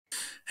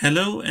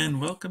Hello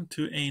and welcome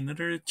to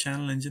another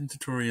ChannelEngine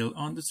tutorial.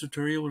 On this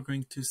tutorial, we're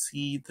going to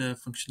see the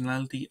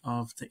functionality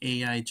of the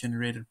AI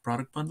generated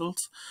product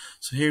bundles.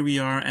 So here we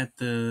are at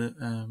the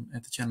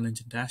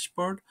ChannelEngine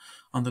dashboard.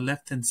 On the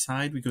left hand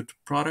side, we go to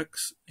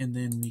products and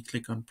then we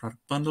click on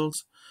product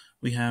bundles.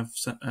 We have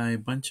a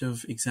bunch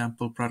of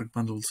example product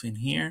bundles in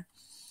here.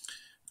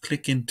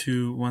 Click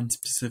into one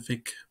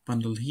specific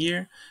bundle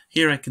here.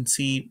 Here I can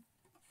see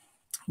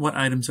what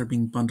items are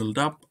being bundled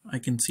up. I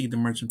can see the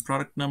merchant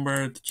product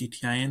number, the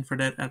GTIN for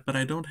that, but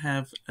I don't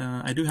have,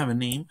 I do have a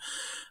name,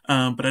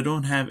 but I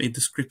don't have a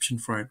description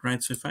for it,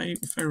 right? So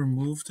if I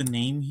remove the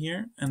name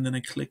here and then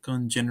I click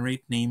on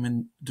generate name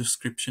and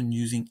description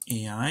using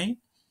AI.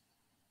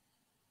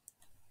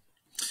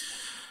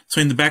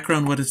 So in the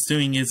background, what it's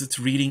doing is it's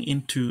reading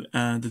into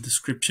the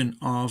description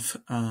of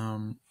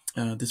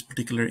this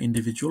particular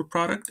individual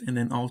product and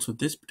then also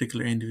this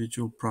particular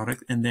individual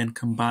product, and then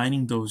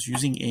combining those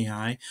using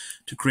AI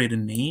to create a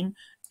name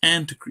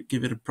and to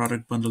give it a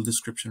product bundle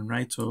description,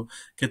 right? So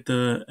get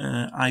the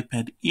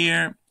iPad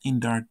Air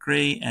in dark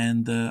gray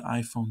and the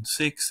iPhone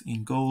 6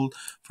 in gold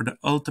for the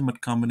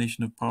ultimate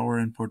combination of power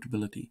and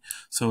portability.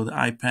 So the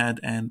iPad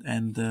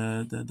and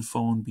the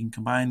phone being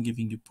combined,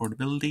 giving you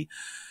portability.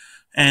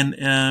 And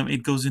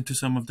it goes into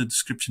some of the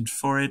descriptions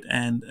for it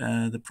and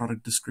the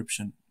product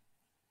description.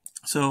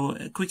 So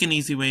a quick and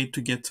easy way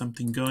to get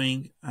something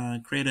going,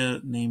 create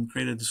a name,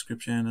 create a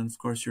description, and of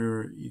course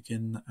you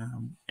can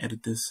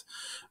edit this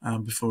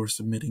before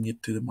submitting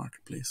it to the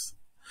marketplace.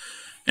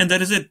 And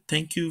that is it.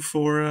 Thank you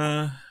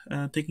for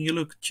taking a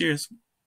look. Cheers.